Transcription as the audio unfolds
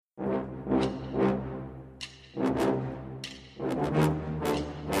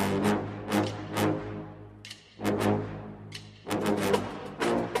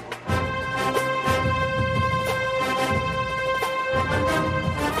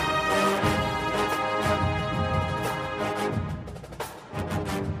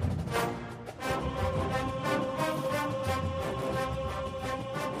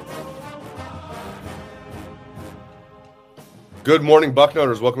Good morning,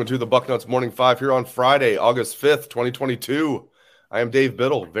 Bucknutters. Welcome to the Bucknuts Morning Five here on Friday, August 5th, 2022. I am Dave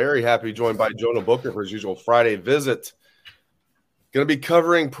Biddle. Very happy joined by Jonah Booker for his usual Friday visit. Going to be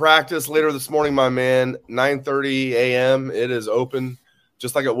covering practice later this morning, my man, 9:30 a.m. It is open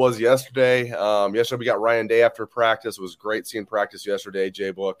just like it was yesterday. Yesterday we got Ryan Day after practice. It was great seeing practice yesterday,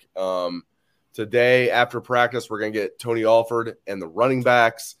 J-Book. Today after practice, we're going to get Tony Alford and the running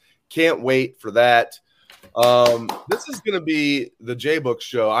backs. Can't wait for that. This is going to be the J-Book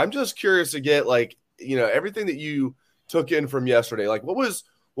show. I'm just curious to get everything that you took in from yesterday.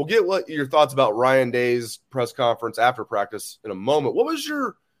 We'll get what your thoughts about Ryan Day's press conference after practice in a moment. What was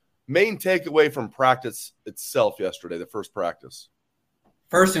your main takeaway from practice itself yesterday, the first practice?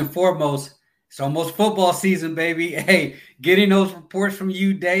 First and foremost, it's almost football season, baby. Hey, getting those reports from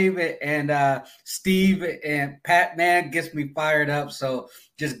you, Dave, and Steve and Pat, man, gets me fired up. So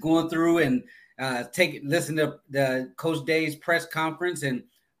just going through and listen to the Coach Day's press conference. And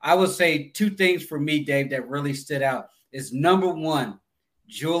I would say two things for me, Dave, that really stood out is number one,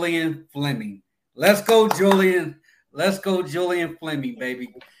 Julian Fleming. Let's go, Julian. Let's go, Julian Fleming,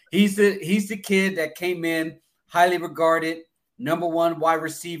 baby. He's the kid that came in highly regarded, number one wide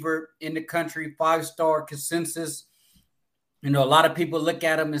receiver in the country, 5-star consensus. A lot of people look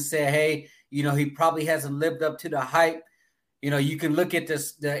at him and say, hey, he probably hasn't lived up to the hype. You can look at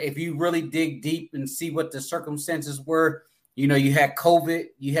this, if you really dig deep and see what the circumstances were. You had COVID,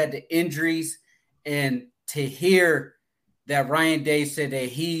 you had the injuries, and to hear that Ryan Day said that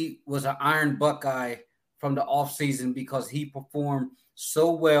he was an Iron Buckeye from the offseason because he performed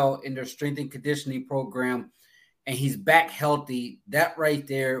so well in their strength and conditioning program, and he's back healthy. That right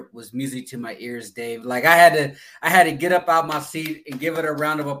there was music to my ears, Dave. Like I had to get up out my seat and give it a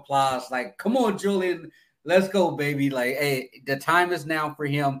round of applause. Like, come on, Julian. Let's go, baby. Like, hey, the time is now for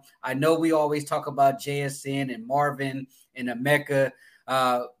him. I know we always talk about JSN and Marvin and Emeka,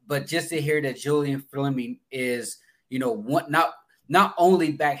 but just to hear that Julian Fleming is, not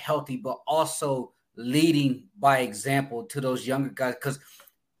only back healthy, but also leading by example to those younger guys. Because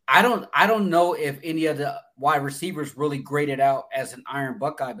I don't know if any of the wide receivers really graded out as an Iron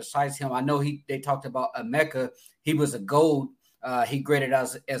Buckeye besides him. I know they talked about Emeka. He was a gold. He graded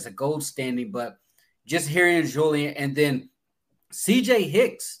out as a gold standing, but just hearing Julian and then CJ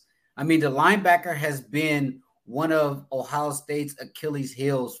Hicks. I mean, the linebacker has been one of Ohio State's Achilles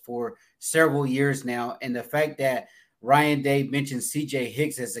heels for several years now. And the fact that Ryan Day mentioned CJ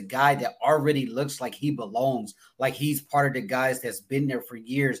Hicks as a guy that already looks like he belongs, like he's part of the guys that's been there for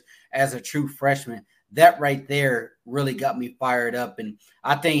years as a true freshman, that right there really got me fired up. And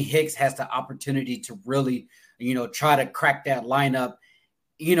I think Hicks has the opportunity to really, try to crack that lineup.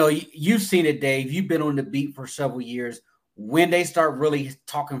 You've seen it, Dave. You've been on the beat for several years. When they start really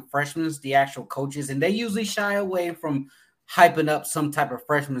talking freshmen, the actual coaches, and they usually shy away from hyping up some type of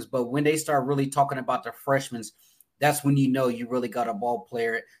freshmen, but when they start really talking about the freshmen, that's when you really got a ball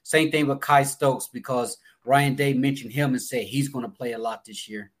player. Same thing with Kai Stokes, because Ryan Day mentioned him and said he's going to play a lot this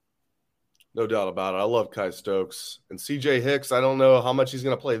year. No doubt about it. I love Kai Stokes. And CJ Hicks, I don't know how much he's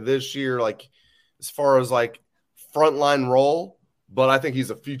going to play this year, as far as frontline role, but I think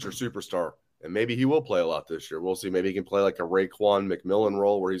he's a future superstar. And maybe he will play a lot this year. We'll see. Maybe he can play like a Raekwon McMillan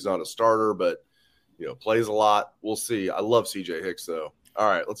role where he's not a starter, but, plays a lot. We'll see. I love CJ Hicks, though. All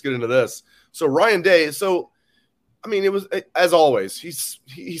right, let's get into this. So Ryan Day, it was, as always,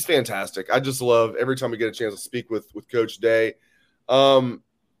 he's fantastic. I just love every time we get a chance to speak with Coach Day.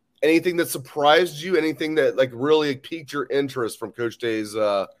 Anything that surprised you? Anything that really piqued your interest from Coach Day's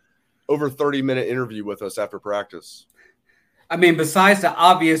over 30-minute interview with us after practice? I mean, besides the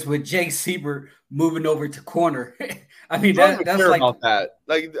obvious with Jake Siebert moving over to corner, I mean, that's about that.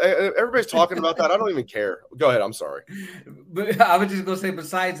 Everybody's talking about that. I don't even care. Go ahead. I'm sorry. But I was just going to say,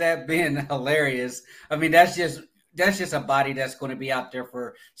 besides that being hilarious, I mean, that's just a body that's going to be out there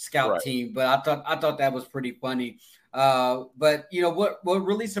for scout team. But I thought that was pretty funny. But what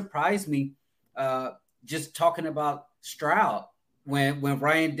really surprised me, just talking about Stroud, when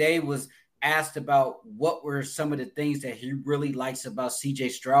Ryan Day was asked about what were some of the things that he really likes about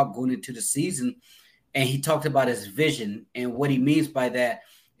CJ Stroud going into the season, and he talked about his vision, and what he means by that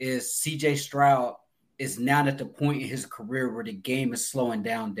is CJ Stroud is now at the point in his career where the game is slowing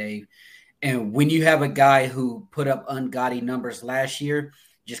down, Dave. And when you have a guy who put up ungodly numbers last year,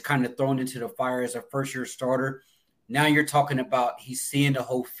 just kind of thrown into the fire as a first-year starter, now you're talking about he's seeing the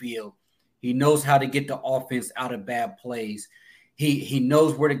whole field. He knows how to get the offense out of bad plays. He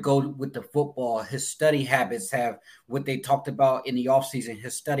knows where to go with the football. His study habits have what they talked about in the offseason.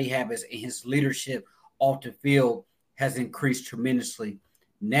 His study habits and his leadership off the field has increased tremendously.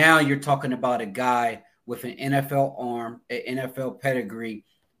 Now you're talking about a guy with an NFL arm, an NFL pedigree,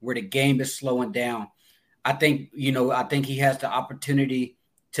 where the game is slowing down. I think he has the opportunity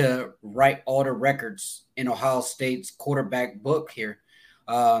to write all the records in Ohio State's quarterback book here.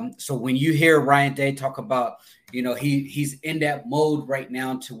 So when you hear Ryan Day talk about, he's in that mode right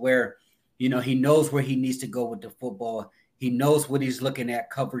now to where, he knows where he needs to go with the football. He knows what he's looking at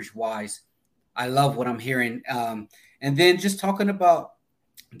coverage wise. I love what I'm hearing. And then just talking about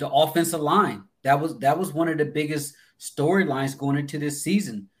the offensive line, that was one of the biggest storylines going into this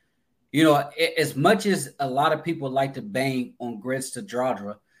season. As much as a lot of people like to bang on Grits to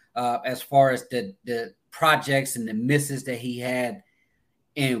Dradra, as far as the projects and the misses that he had,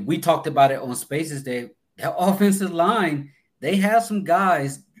 and we talked about it on Spaces Day, that offensive line, they have some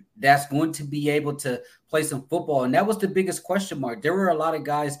guys that's going to be able to play some football. And that was the biggest question mark. There were a lot of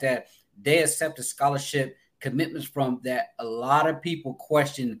guys that they accepted scholarship commitments from that a lot of people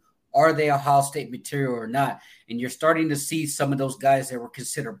question, are they Ohio State material or not? And you're starting to see some of those guys that were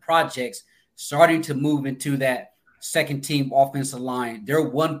considered projects starting to move into that second team offensive line. They're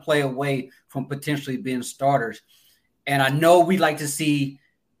one play away from potentially being starters. And I know we like to see,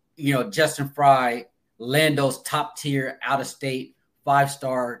 Justin Fry land those top tier out of state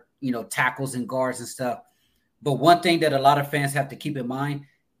 5-star, tackles and guards and stuff. But one thing that a lot of fans have to keep in mind,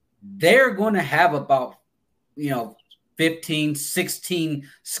 they're going to have about, 15, 16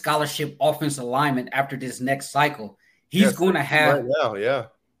 scholarship offensive linemen after this next cycle. He's going to have right now,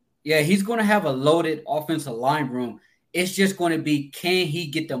 he's going to have a loaded offensive line room. It's just going to be, can he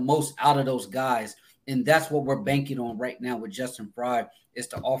get the most out of those guys? And that's what we're banking on right now with Justin Fry. It's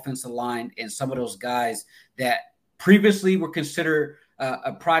the offensive line and some of those guys that previously were considered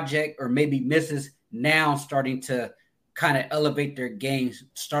a project or maybe misses, now starting to kind of elevate their games,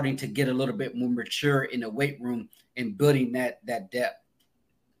 starting to get a little bit more mature in the weight room and building that depth.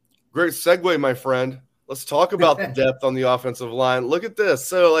 Great segue, my friend. Let's talk about the depth on the offensive line. Look at this.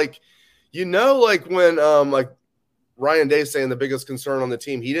 So, when Ryan Day saying the biggest concern on the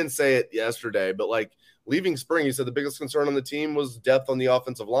team, he didn't say it yesterday, but leaving spring, he said the biggest concern on the team was depth on the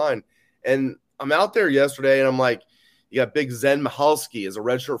offensive line. And I'm out there yesterday, and I'm like, you got big Zen Michalski as a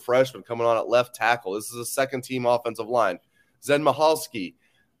redshirt freshman coming on at left tackle. This is a second-team offensive line. Zen Michalski,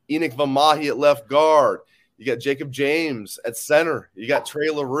 Enoch Vamahi at left guard. You got Jacob James at center. You got Trey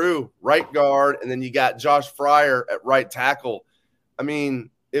LaRue, right guard, and then you got Josh Fryer at right tackle. I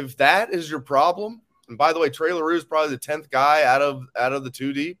mean, if that is your problem, and by the way, Trey LaRue is probably the 10th guy out of the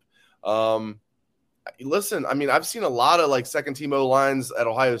two deep. Listen, I mean, I've seen a lot of second-team O-lines at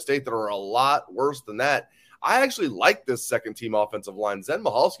Ohio State that are a lot worse than that. I actually like this second-team offensive line. Zen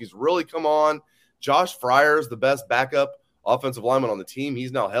Michalski's really come on. Josh Fryer is the best backup offensive lineman on the team.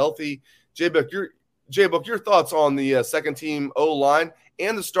 He's now healthy. J-Book, your thoughts on the second-team O-line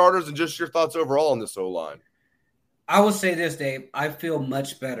and the starters, and just your thoughts overall on this O-line. I would say this, Dave. I feel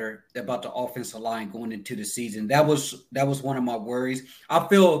much better about the offensive line going into the season. That was one of my worries. I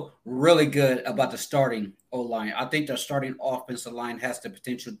feel really good about the starting O-line. I think the starting offensive line has the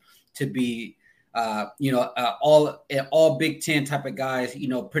potential to be all Big Ten type of guys,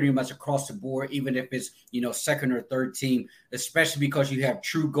 pretty much across the board, even if it's, second or third team, especially because you have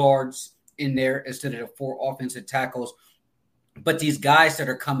true guards in there instead of the 4 offensive tackles. But these guys that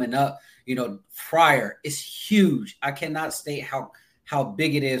are coming up, Fryer is huge. I cannot state how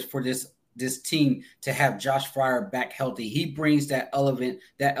big it is for this team to have Josh Fryer back healthy. He brings that element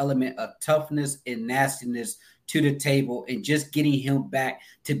of toughness and nastiness to the table, and just getting him back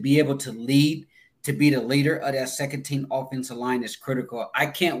to be able to lead, to be the leader of that second team offensive line is critical. I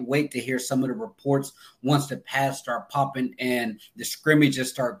can't wait to hear some of the reports once the pads start popping and the scrimmages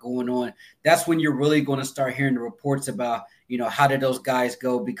start going on. That's when you're really going to start hearing the reports about, how did those guys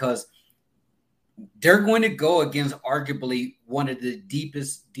go? Because they're going to go against arguably one of the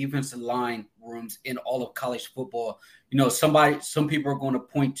deepest defensive line rooms in all of college football. Some people are going to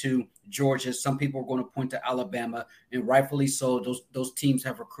point to Georgia, some people are going to point to Alabama, and rightfully so. Those teams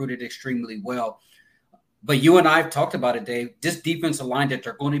have recruited extremely well. But you and I have talked about it, Dave. This defensive line that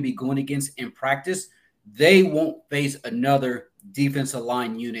they're going to be going against in practice, they won't face another defensive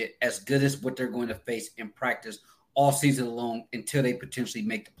line unit as good as what they're going to face in practice all season long until they potentially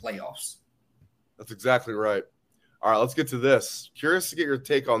make the playoffs. That's exactly right. All right, let's get to this. Curious to get your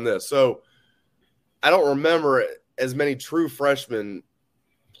take on this. So I don't remember as many true freshmen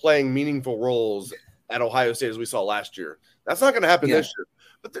playing meaningful roles at Ohio State as we saw last year. That's not going to happen this year.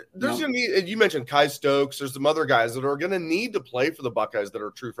 But there's going to be, you mentioned Kai Stokes. There's some other guys that are going to need to play for the Buckeyes that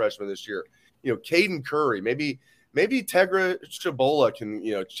are true freshmen this year. You know, Caden Curry, maybe Tegra Chabola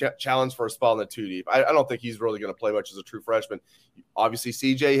can, challenge for a spot on the two deep. I don't think he's really going to play much as a true freshman. Obviously,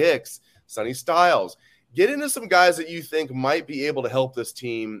 CJ Hicks, Sonny Styles. Get into some guys that you think might be able to help this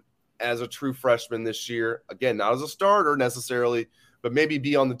team as a true freshman this year. Again, not as a starter necessarily, but maybe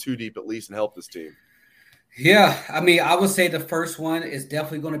be on the two deep at least and help this team. Yeah, I mean, I would say the first one is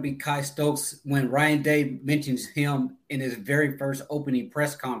definitely going to be Kai Stokes. When Ryan Day mentions him in his very first opening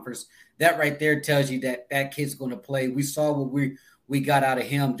press conference, that right there tells you that that kid's going to play. We saw what we got out of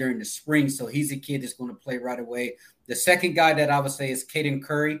him during the spring, so he's a kid that's going to play right away. The second guy that I would say is Caden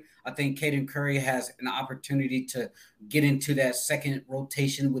Curry. I think Caden Curry has an opportunity to get into that second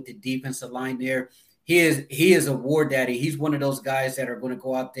rotation with the defensive line there. He is a war daddy. He's one of those guys that are going to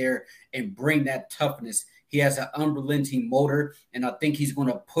go out there and bring that toughness. He has an unrelenting motor, and I think he's going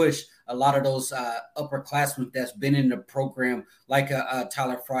to push a lot of those upperclassmen that's been in the program, like a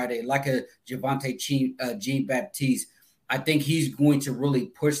Tyler Friday, like a Javante Jean Baptiste. I think he's going to really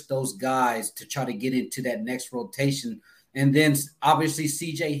push those guys to try to get into that next rotation. And then obviously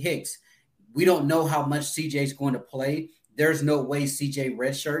CJ Hicks. We don't know how much CJ is going to play. There's no way CJ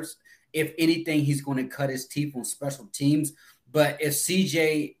redshirts. If anything, he's going to cut his teeth on special teams. But if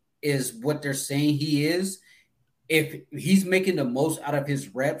CJ is what they're saying he is, if he's making the most out of his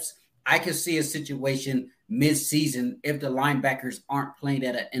reps, I can see a situation mid-season if the linebackers aren't playing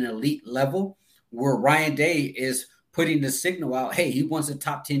at an elite level where Ryan Day is putting the signal out, hey, he wants a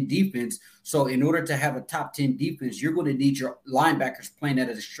top 10 defense. So in order to have a top 10 defense, you're going to need your linebackers playing at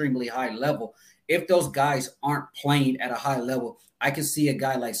an extremely high level. If those guys aren't playing at a high level, I can see a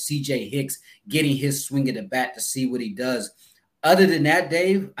guy like CJ Hicks getting his swing at the bat to see what he does. Other than that,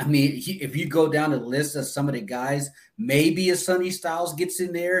 Dave, I mean, if you go down the list of some of the guys, maybe a Sonny Styles gets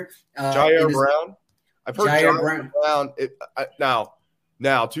in there. Jair Brown. I've heard Jair Brown.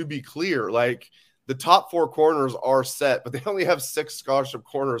 Now, to be clear, like the top four corners are set, but they only have 6 scholarship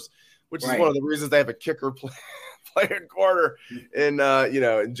corners, which is one of the reasons they have a kicker playing corner in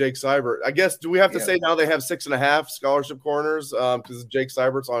Jake Seibert. I guess, do we have to say now they have 6.5 scholarship corners because Jake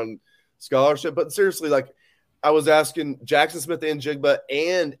Seibert's on scholarship? But seriously, like, I was asking Jackson Smith and Jigba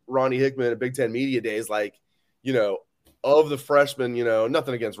and Ronnie Hickman at Big Ten Media Days, like, of the freshmen,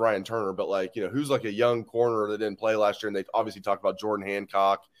 nothing against Ryan Turner, but like, who's like a young corner that didn't play last year? And they obviously talked about Jordan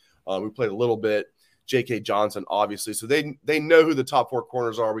Hancock, who played a little bit, J.K. Johnson, obviously. So they know who the top 4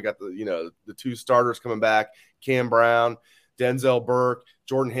 corners are. We got the 2 starters coming back, Cam Brown, Denzel Burke.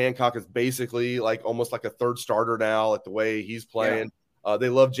 Jordan Hancock is basically like almost like a third starter now, like the way he's playing. Yeah. They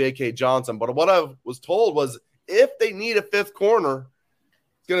love J.K. Johnson. But what I was told was, if they need a 5th corner,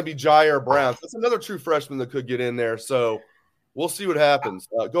 it's going to be Jair Brown. So that's another true freshman that could get in there. So we'll see what happens.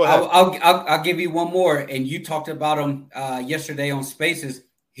 Go ahead. I'll give you one more. And you talked about him yesterday on Spaces.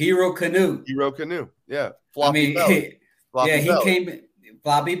 Hero Canoe. Yeah. Floppy belly. He came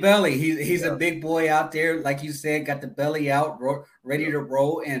floppy belly. He's a big boy out there. Like you said, got the belly out, ready to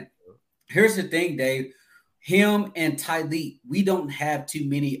roll. And here's the thing, Dave. Him and Tyleek, we don't have too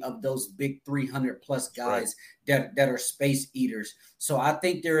many of those big 300-plus guys that are space eaters. So I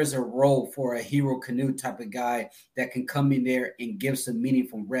think there is a role for a Hero Canoe type of guy that can come in there and give some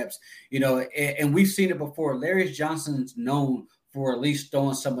meaningful reps. And we've seen it before. Larry Johnson's known for at least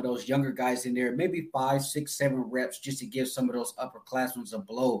throwing some of those younger guys in there, maybe 5, 6, 7 reps just to give some of those upperclassmen a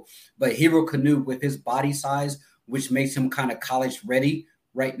blow. But Hero Canoe, with his body size, which makes him kind of college ready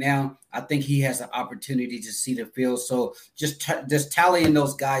right now, I think he has an opportunity to see the field. So just tallying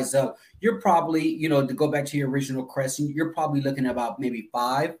those guys up, you're probably, to go back to your original question, you're probably looking at about maybe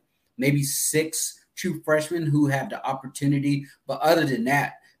 5, maybe 6 true freshmen who have the opportunity. But other than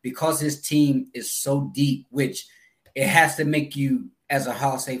that, because his team is so deep, which it has to make you, as a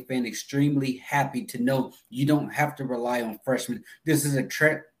Ohio State fan, extremely happy to know you don't have to rely on freshmen. This is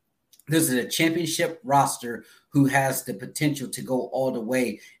a championship roster who has the potential to go all the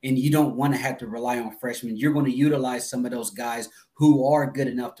way, and you don't want to have to rely on freshmen. You're going to utilize some of those guys who are good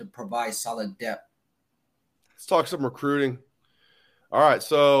enough to provide solid depth. Let's talk some recruiting. All right,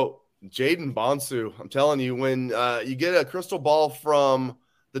 so Jaden Bonsu, I'm telling you, when you get a crystal ball from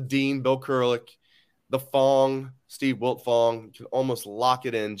the dean, Bill Kurlick, the Fong, Steve Wiltfong, you can almost lock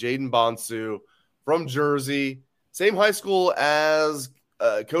it in. Jaden Bonsu from Jersey, same high school as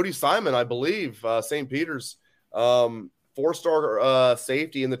Cody Simon, I believe, St. Peter's. four-star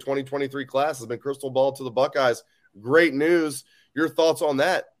safety in the 2023 class has been crystal ball to the Buckeyes. Great news. Your thoughts on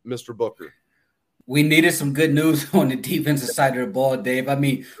that, Mr. Booker? We needed some good news on the defensive side of the ball, Dave. I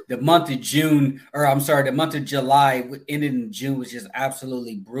mean, the month of July ended in June was just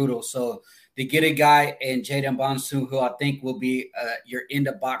absolutely brutal. So to get a guy in Jaden Bonsu, who I think will be your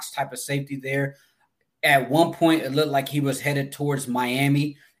in-the-box type of safety there, at one point it looked like he was headed towards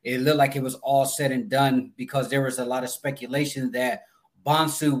Miami. It looked like it was all said and done because there was a lot of speculation that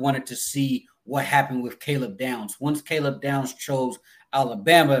Bonsu wanted to see what happened with Caleb Downs. Once Caleb Downs chose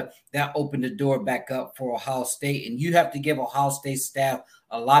Alabama, that opened the door back up for Ohio State. And you have to give Ohio State staff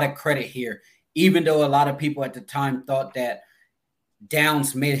a lot of credit here, even though a lot of people at the time thought that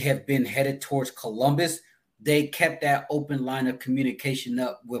Downs may have been headed towards Columbus. They kept that open line of communication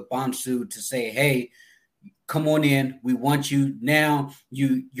up with Bonsu to say, hey, come on in. We want you now.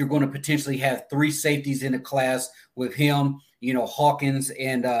 You're going to potentially have 3 safeties in the class with him, Hawkins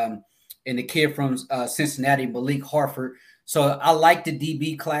and the kid from Cincinnati, Malik Harford. So I like the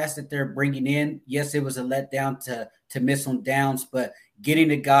DB class that they're bringing in. Yes, it was a letdown to miss on Downs, but getting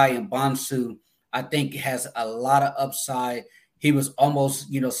the guy in Bonsu, I think has a lot of upside. He was almost,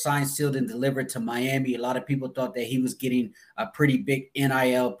 signed, sealed, and delivered to Miami. A lot of people thought that he was getting a pretty big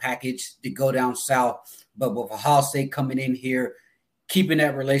NIL package to go down south. But with Ohio State coming in here, keeping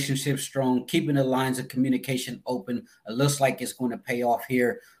that relationship strong, keeping the lines of communication open, it looks like it's going to pay off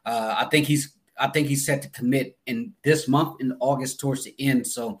here. I think he's set to commit in this month in August towards the end.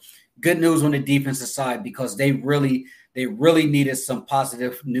 So good news on the defensive side because they really needed some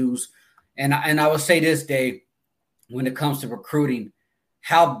positive news. And I would say this, Dave, when it comes to recruiting,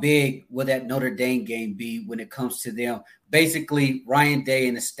 how big will that Notre Dame game be when it comes to them? Basically, Ryan Day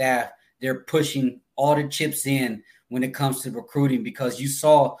and the staff, they're pushing all the chips in when it comes to recruiting because you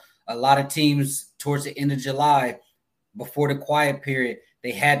saw a lot of teams towards the end of July before the quiet period,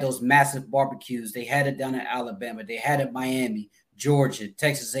 they had those massive barbecues. They had it down in Alabama. They had it Miami, Georgia,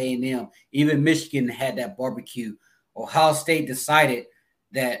 Texas A&M. Even Michigan had that barbecue. Ohio State decided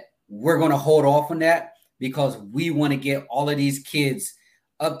that we're going to hold off on that because we want to get all of these kids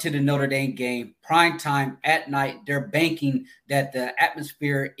up to the Notre Dame game, prime time at night. They're banking that the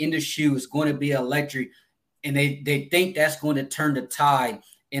atmosphere in the shoe is going to be electric, and they think that's going to turn the tide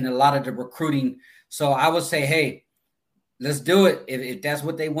in a lot of the recruiting. So I would say, hey, let's do it if that's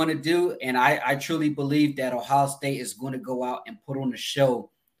what they want to do. And I truly believe that Ohio State is going to go out and put on a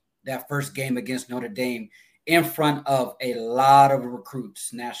show that first game against Notre Dame in front of a lot of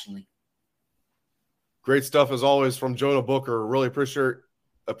recruits nationally. Great stuff as always from Jonah Booker. Really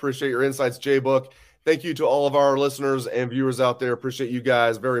appreciate your insights, Jay Book. Thank you to all of our listeners and viewers out there. Appreciate you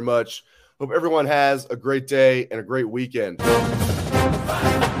guys very much. Hope everyone has a great day and a great weekend.